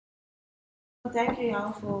Thank you,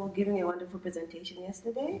 Yaw, for giving a wonderful presentation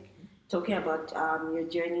yesterday, talking about your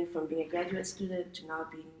journey from being a graduate student to now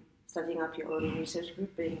being starting up your own research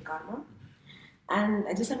group in Ghana. And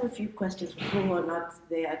I just have a few questions for people who are not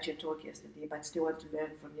there at your talk yesterday, but still want to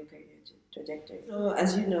learn from your career trajectory. So,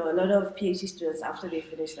 as you know, a lot of PhD students, after they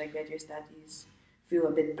finish their graduate studies, feel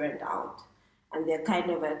a bit burnt out, and they're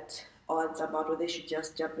kind of at odds about whether they should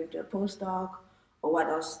just jump into a postdoc or what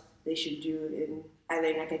else they should do in either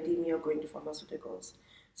in academia or go into pharmaceuticals.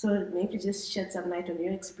 So, maybe just shed some light on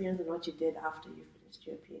your experience and what you did after you finished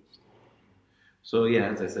your PhD. So yeah,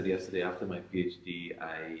 as I said yesterday, after my PhD,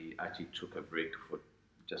 I actually took a break for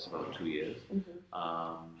just about 2 years,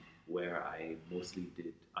 where I mostly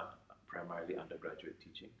did primarily undergraduate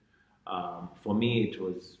teaching. For me, it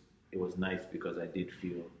was nice because I did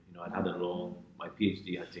feel, I'd had a long, my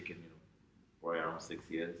PhD had taken, for around 6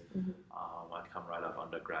 years. I'd come right out of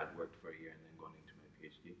undergrad, worked for a year, and then gone into my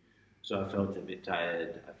PhD. So I felt a bit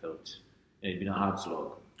tired. I felt it'd been a hard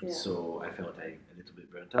slog. Yeah. So I felt a little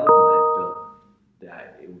bit burnt out, and I felt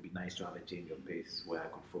that it would be nice to have a change of pace where I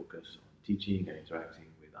could focus on teaching and interacting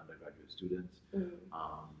with undergraduate students,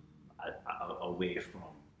 away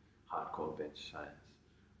from hardcore bench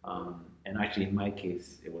science. And actually, in my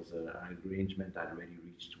case, it was an arrangement I'd already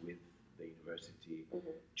reached with the university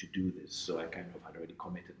to do this. So I kind of had already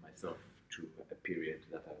committed myself to a period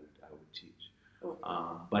that I would teach.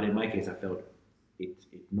 But in my case, I felt it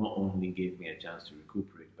not only gave me a chance to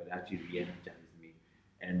recuperate, but actually re-energized me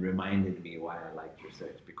and reminded me why I liked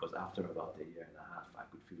research. Because after about a year and a half, I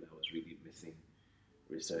could feel I was really missing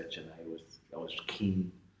research, and I was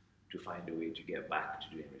keen to find a way to get back to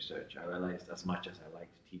doing research. I realized as much as I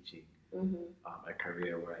liked teaching, a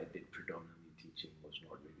career where I did predominantly teaching was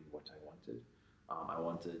not really what I wanted. I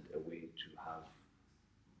wanted a way to have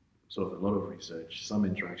sort of a lot of research, some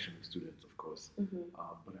interaction with students, of course,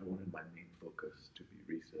 but I wanted my main focus to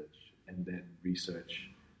be research, and then research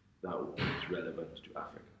that was relevant to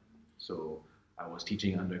Africa. So I was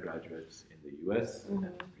teaching undergraduates in the US, and I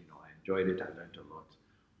enjoyed it. I learned a lot,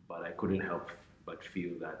 but I couldn't help but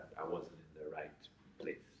feel that I wasn't in the right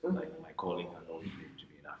place. Like my calling had always been to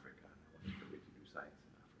be in Africa, and I wanted a way to do science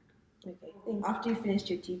in Africa. Okay. After you finished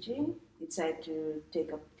your teaching, you decided to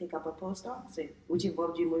take up a postdoc, so, which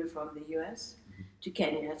involved you moving from the US to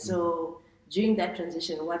Kenya. So during that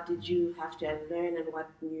transition, what did you have to learn, and what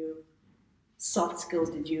new soft skills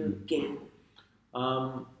did you gain?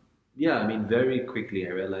 Yeah, I mean, very quickly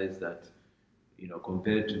I realized that,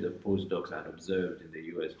 compared to the postdocs I'd observed in the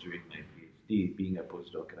US during my PhD, being a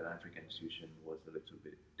postdoc at an African institution was a little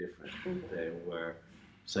bit different. There were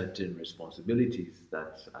certain responsibilities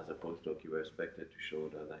that, as a postdoc, you were expected to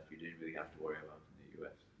shoulder that you didn't really have to worry about in the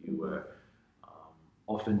US. You were,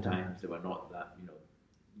 oftentimes, there were not that,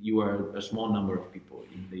 you were a small number of people.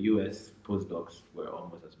 In the US, postdocs were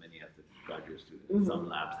almost as many as the graduate students. Some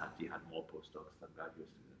labs actually had more postdocs than graduate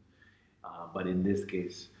students. But in this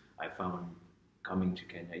case, I found coming to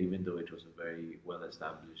Kenya, even though it was a very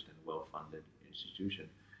well-established and well-funded institution,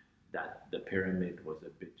 that the pyramid was a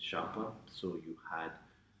bit sharper. So you had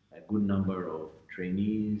a good number of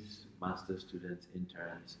trainees, master students,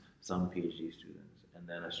 interns, some PhD students, and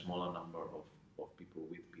then a smaller number of people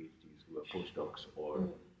with PhDs who were postdocs or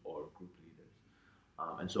group leaders.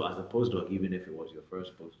 And so as a postdoc, even if it was your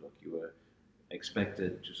first postdoc, you were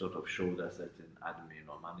expected to sort of shoulder certain admin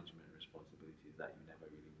or management responsibilities that you never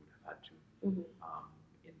really would have had to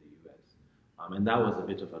in the US. And that was a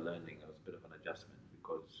bit of a learning, it was a bit of an adjustment,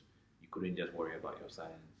 because you couldn't just worry about your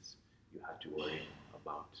science, you had to worry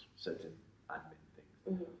about certain admin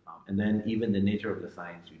things. And then even the nature of the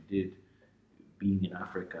science you did, being in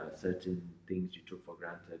Africa, certain things you took for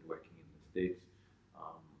granted working in the States,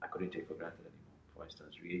 I couldn't take for granted anymore. For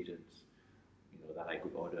instance, reagents, that I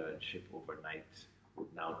could order and ship overnight would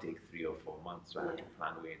now take 3 or 4 months, so I had to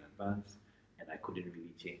plan way in advance, and I couldn't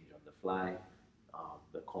really change on the fly.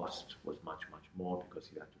 The cost was much, much more because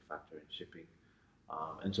you had to factor in shipping.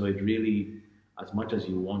 And so it really, as much as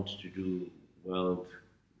you want to do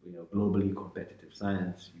globally competitive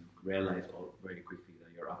science, you realize very quickly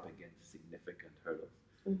that you're up against significant hurdles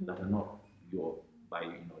that are not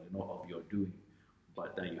they're not of your doing,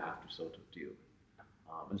 but that you have to sort of deal with.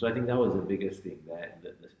 And so I think that was the biggest thing, that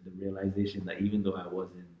the realization that even though I was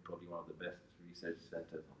in probably one of the best research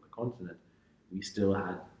centers on the continent, we still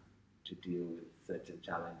had to deal with certain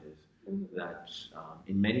challenges that,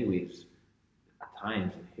 in many ways, at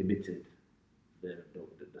times inhibited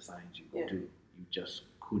the science you could do. You just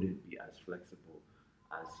couldn't be as flexible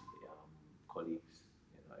as colleagues,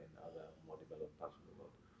 in other more developed parts of the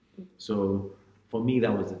world. So for me,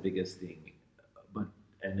 that was the biggest thing.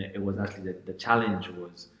 And it was actually the challenge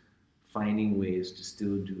was finding ways to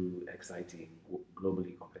still do exciting,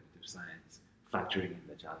 globally competitive science, factoring in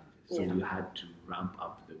the challenges. So you had to ramp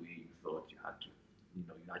up the way you thought. You had to, you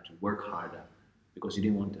had to work harder because you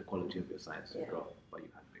didn't want the quality of your science to drop, but you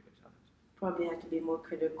had bigger challenges. Probably had to be more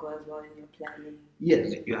critical as well in your planning.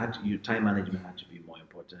 Yes, you had to, your time management had to be more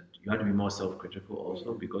important. You had to be more self-critical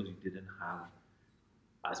also because you didn't have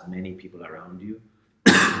as many people around you,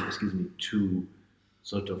 excuse me, to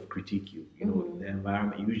sort of critique you. You know, the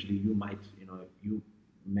environment, usually you might,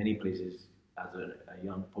 many places as a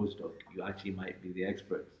young postdoc, you actually might be the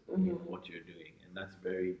experts in what you're doing. And that's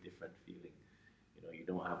very different feeling. You know, you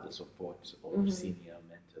don't have the support of senior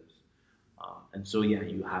mentors. And so, yeah,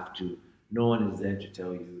 you have to, no one is there to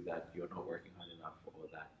tell you that you're not working hard enough or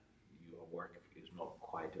that your work is not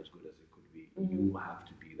quite as good as it could be. You have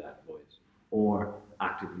to be that voice or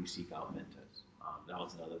actively seek out mentors. That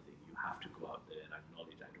was another thing. You have to go out there and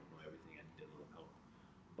acknowledge I don't know everything and need a little help.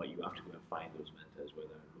 But you have to go and find those mentors,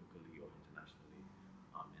 whether locally or internationally,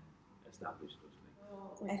 and establish those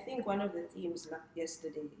links. I think one of the themes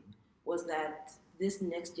yesterday was that this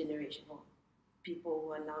next generation of people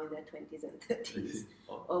who are now in their 20s and 30s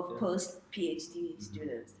of post-PhD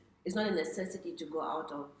students, it's not a necessity to go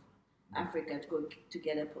out of Africa to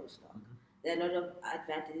get a postdoc. There are a lot of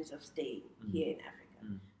advantages of staying here in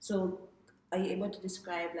Africa. So are you able to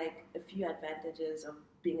describe like a few advantages of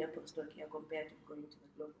being a postdoc here compared to going to the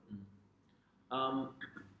global?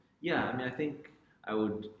 Yeah, I mean, I think I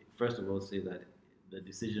would first of all say that the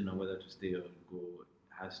decision on whether to stay or go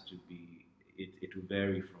has to be, it will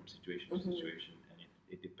vary from situation to situation, and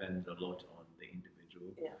it depends a lot on the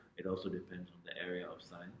individual. It also depends on the area of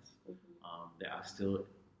science. There are still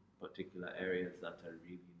particular areas that are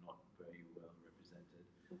really not very well represented,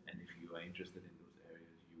 and if you are interested in those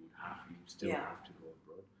areas, you still have to go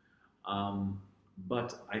abroad.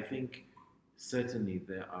 But I think certainly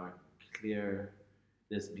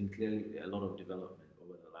there's been clearly a lot of development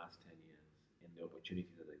over the last 10 years in the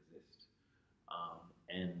opportunities that exist.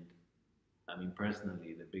 And I mean,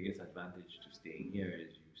 personally, the biggest advantage to staying here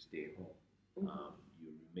is you stay home.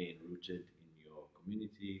 You remain rooted in your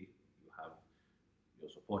community. You have your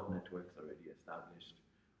support networks already established.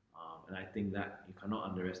 And I think that you cannot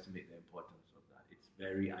underestimate the importance of that. It's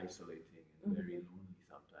very isolating and very lonely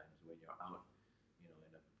sometimes when you're out,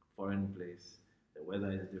 in a foreign place. The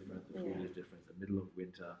weather is different, the food is different, it's the middle of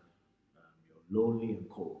winter. You're lonely and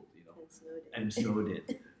cold, and snowed in.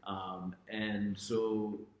 And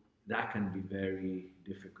so that can be very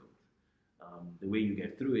difficult. The way you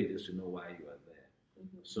get through it is to know why you are there.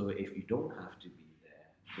 So if you don't have to be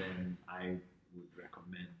there, then I would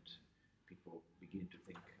recommend people begin to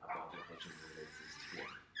think about the opportunity that exists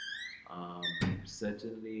here.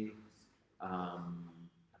 Certainly,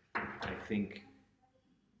 I think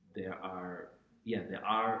there are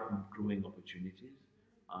growing opportunities.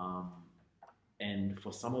 And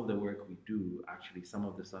for some of the work we do, actually, some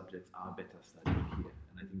of the subjects are better studied here.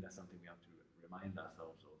 And I think that's something we have to remind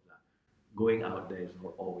ourselves of, that going out there is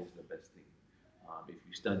not always the best thing. If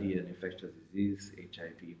you study an infectious disease,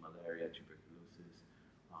 HIV, malaria, tuberculosis,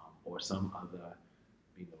 or some other,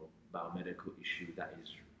 biomedical issue that is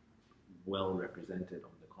well represented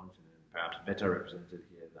on the continent, perhaps better represented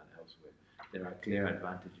here than elsewhere, there are clear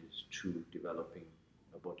advantages to developing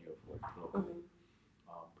a body of work globally.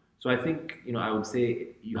 So I think, I would say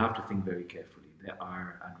you have to think very carefully. There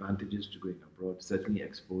are advantages to going abroad. Certainly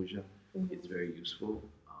exposure is very useful.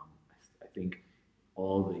 I think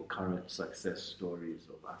all the current success stories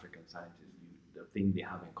of African scientists, the thing they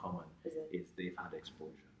have in common is they've had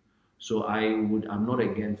exposure. So I'm not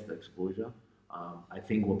against the exposure. I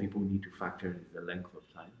think what people need to factor in is the length of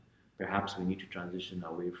time. Perhaps we need to transition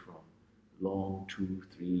away from long 2-3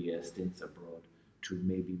 year stints abroad to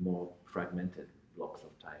maybe more fragmented blocks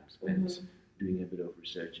of time spent doing a bit of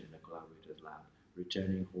research in a collaborator's lab,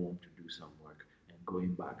 returning home to do some work, and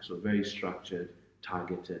going back. So very structured,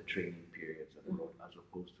 targeted training periods abroad as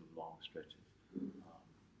opposed to long stretches.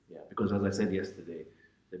 Because as I said yesterday,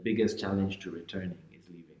 the biggest challenge to returning is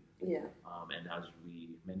leaving. And as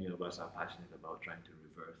many of us are passionate about trying to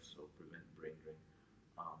reverse or prevent brain drain,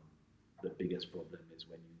 the biggest problem is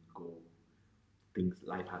when you go,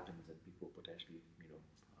 life happens and people potentially,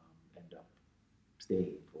 end up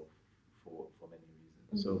staying for many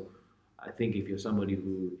reasons. So I think if you're somebody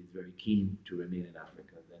who is very keen to remain in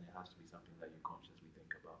Africa, then it has to be something that you consciously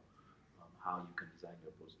think about, how you can design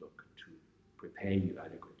your postdoc to prepare you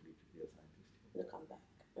adequately to be a scientist. You'll come back.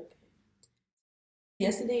 Okay.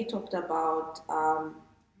 Yesterday you talked about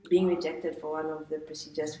being rejected for one of the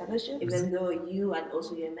prestigious fellowships, even though you and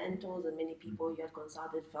also your mentors and many people you had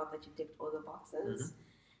consulted felt that you ticked all the boxes,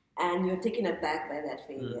 and you're taken aback by that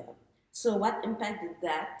failure. So, what impact did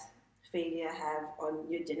that failure have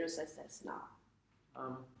on your general success now?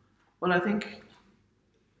 Um, well, I think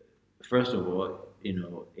first of all,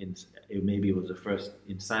 maybe it was the first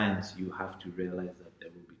in science. You have to realize that there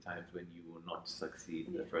will be times when you will not succeed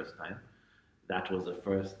Yeah. the first time. That was the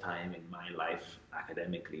first time in my life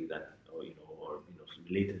academically that, or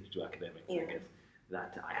related to academics, Yeah. I guess,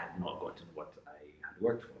 that I had not gotten what I had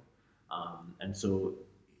worked for. And so,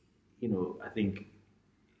 I think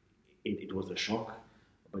it was a shock,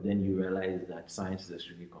 but then you realize that science is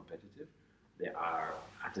extremely competitive. There are,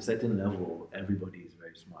 at a certain level, everybody is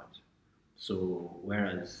very smart. So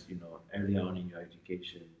whereas, earlier on in your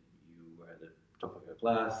education, you were at the top of your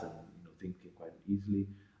class and, thinking quite easily,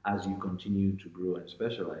 as you continue to grow and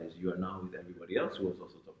specialize, you are now with everybody else who was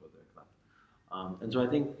also top of their class. And so I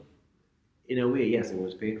think, in a way, yes, it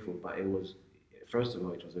was painful, but it was, first of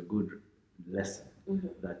all, it was a good lesson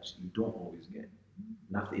that you don't always get.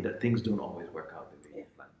 Nothing that things don't always work out the way you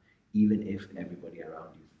plan, even if everybody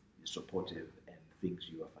around you is supportive and thinks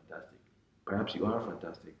you are fantastic. Perhaps you are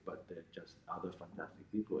fantastic, but there are just other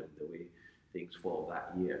fantastic people, and the way things fall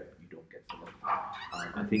that year, you don't get selected.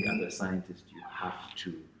 I think as a scientist, you have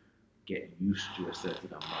to get used to a certain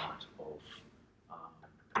amount of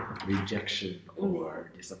rejection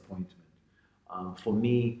or disappointment. For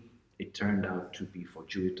me, it turned out to be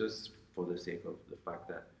fortuitous for the sake of the fact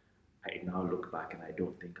that I now look back and I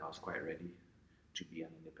don't think I was quite ready to be an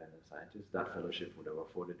independent scientist. That fellowship would have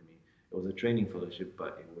afforded me, it was a training fellowship,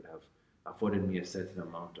 but it would have afforded me a certain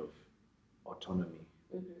amount of autonomy.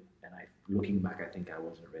 And looking back, I think I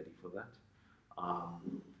wasn't ready for that.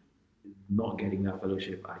 Um, Not getting that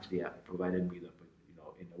fellowship actually provided me the,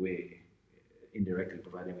 in a way, indirectly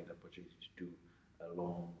provided me the opportunity to do a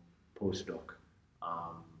long postdoc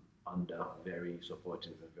under very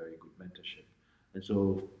supportive and very good mentorship. And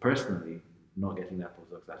so personally, not getting that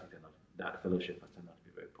postdoc actually turned out, that fellowship has turned out to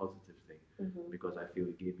be a very positive thing because I feel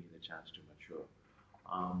it gave me the chance to mature.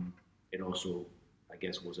 It also, I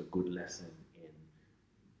guess, was a good lesson in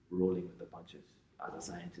rolling with the punches. As a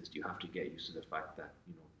scientist, you have to get used to the fact that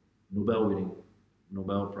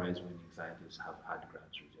Nobel Prize winning scientists have had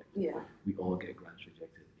grants rejected. Yeah. We all get grants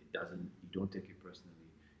rejected. You don't take it personally.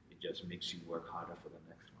 It just makes you work harder for the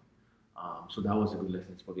next one. So that was a good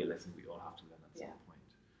lesson. It's probably a lesson we all have to learn at some point.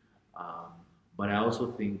 But I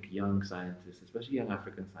also think young scientists, especially young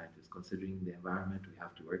African scientists, considering the environment we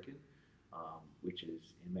have to work in, which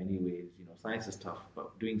is in many ways, science is tough,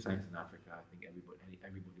 but doing science in Africa, I think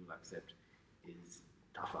everybody will accept is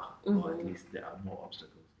tougher, or at least there are more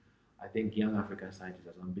obstacles. I think young African scientists,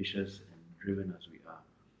 as ambitious and driven as we are,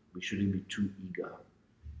 we shouldn't be too eager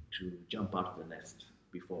to jump out of the nest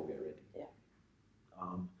before we are ready.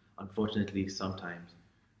 Yeah. Unfortunately, sometimes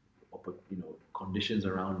conditions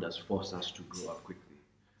around us force us to grow up quickly.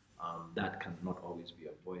 That cannot always be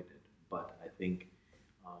avoided. But I think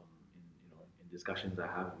in discussions I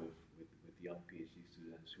have with young PhD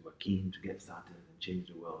students who are keen to get started and change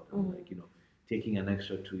the world, I'm like, taking an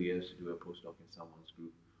extra 2 years to do a postdoc in someone's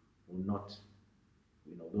group will not,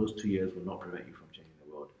 those 2 years will not prevent you from changing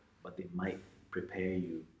the world, but they might prepare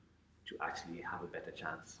you to actually have a better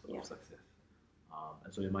chance of success.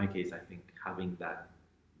 And so in my case, I think having that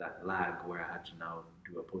lag where I had to now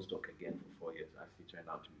do a postdoc again for 4 years actually turned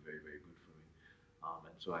out to be very, very good for me.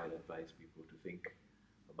 And so I'd advise people to think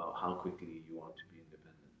about how quickly you want to be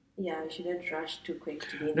independent. Yeah, you shouldn't rush too quick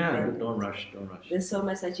to be No, independent. don't rush. There's so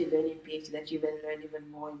much that you learn in PhD that you will learn even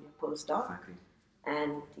more in your postdoc. Exactly.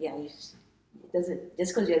 And yeah, it doesn't,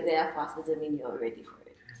 just because you're there fast doesn't mean you're ready for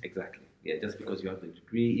it. Exactly. Yeah, just because you have the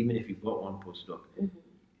degree, even if you've got one postdoc,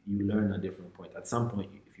 you learn at different points. At some point,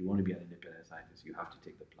 if you want to be an independent scientist, you have to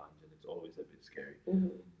take the plunge, and it's always a bit scary.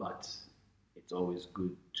 But it's always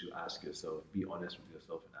good to ask yourself, be honest with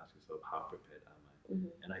yourself, and ask yourself, how prepared am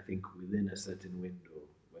I? And I think within a certain window,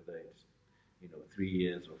 whether it's 3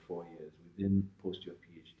 years or 4 years, within post your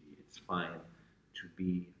PhD, it's fine to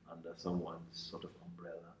be under someone's sort of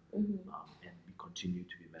umbrella and continue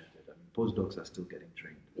to be mentored. I mean, postdocs are still getting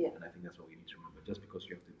trained, and I think that's what we need to remember. Just because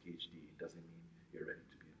you have the PhD, it doesn't mean you're ready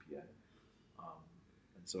to be a PI.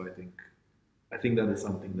 And so I think that is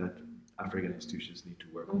something that African institutions need to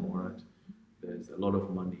work more at. There's a lot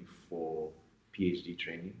of money for PhD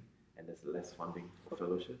training, and there's less funding for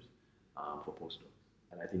fellowships for postdocs.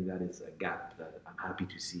 And I think that is a gap that I'm happy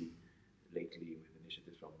to see lately with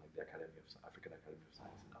initiatives from like the African Academy of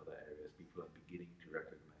Science and other areas. People are beginning to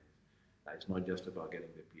recognize that it's not just about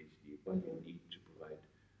getting the PhD, but you need to provide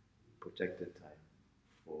protected time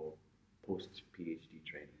for post-PhD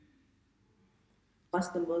training. What's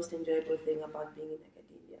the most enjoyable thing about being in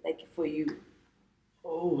academia? Like for you?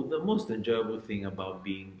 Oh, the most enjoyable thing about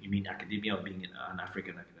being, you mean academia or being an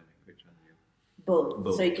African academic? Which one? Both.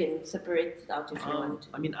 Both. So you can separate it out if you want to.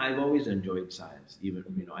 I mean, I've always enjoyed science. Even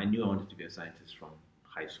I knew I wanted to be a scientist from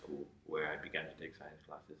high school, where I began to take science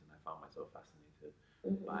classes, and I found myself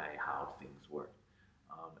fascinated by how things work.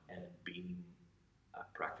 And being a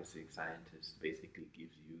practicing scientist basically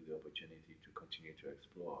gives you the opportunity to continue to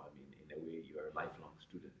explore. I mean, in a way, you are a lifelong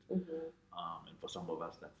student. And for some of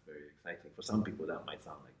us, that's very exciting. For some people, that might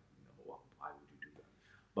sound like, well, why would you do that?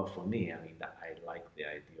 But for me, I mean, that I like the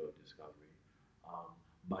idea of discovery.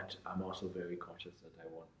 But I'm also very conscious that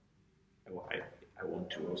I want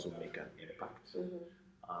to also make an impact.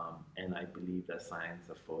 And I believe that science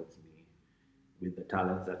affords me, with the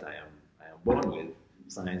talents that I am born with,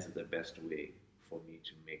 science is the best way for me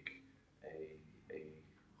to make a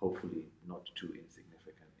hopefully not too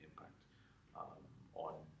insignificant impact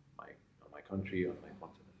on my country, on my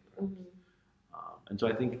continent, perhaps. And so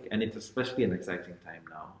I think, and it's especially an exciting time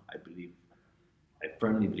now. I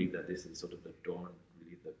firmly believe that this is sort of the dawn,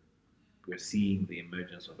 really, that we're seeing the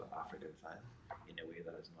emergence of African science in a way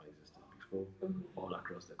that has not existed before. All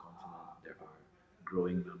across the continent, there are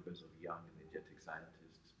growing numbers of young, energetic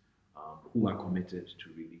scientists who are committed to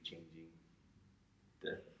really changing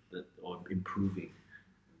or improving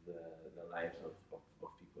the lives of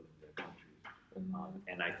people in their countries.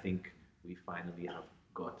 And I think we finally have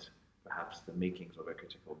got perhaps the makings of a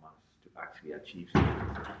critical mass to actually achieve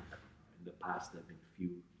something. In the past, there have been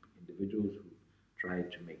few individuals who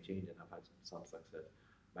tried to make change and have had some success.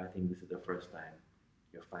 But I think this is the first time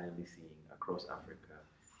you're finally seeing across Africa,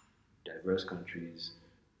 diverse countries,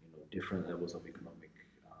 different levels of economic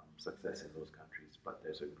success in those countries, but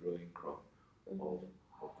there's a growing crop of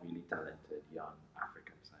really talented young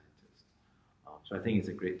African scientists. So I think it's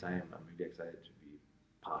a great time. I'm really excited to be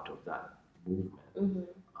part of that movement. And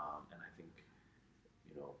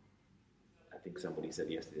I think somebody said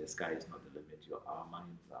yesterday, the sky is not the limit, our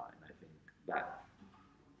minds are. And I think that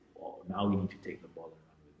now we need to take the ball and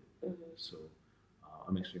run with it. So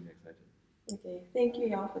I'm extremely excited. Okay, thank you,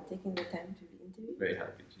 Yaw, for taking the time to be interviewed. Very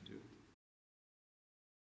happy.